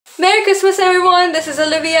Merry Christmas everyone, this is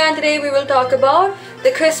Olivia and today we will talk about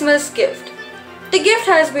the Christmas gift. The gift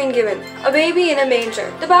has been given, a baby in a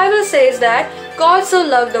manger. The Bible says that God so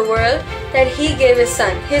loved the world that He gave His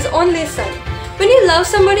Son, His only Son. When you love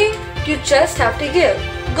somebody, you just have to give.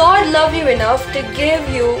 God loved you enough to give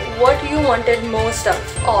you what you wanted most of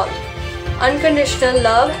all. Unconditional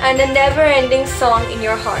love and a never-ending song in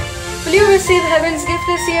your heart. Will you receive heaven's gift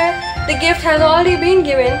this year? The gift has already been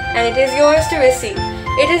given and it is yours to receive.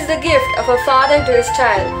 It is the gift of a father to his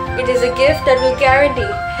child. It is a gift that will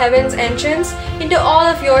guarantee heaven's entrance into all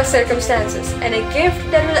of your circumstances and a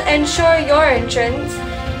gift that will ensure your entrance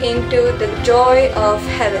into the joy of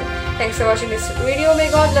heaven. Thanks for watching this video.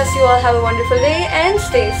 May God bless you all. Have a wonderful day and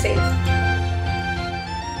stay safe.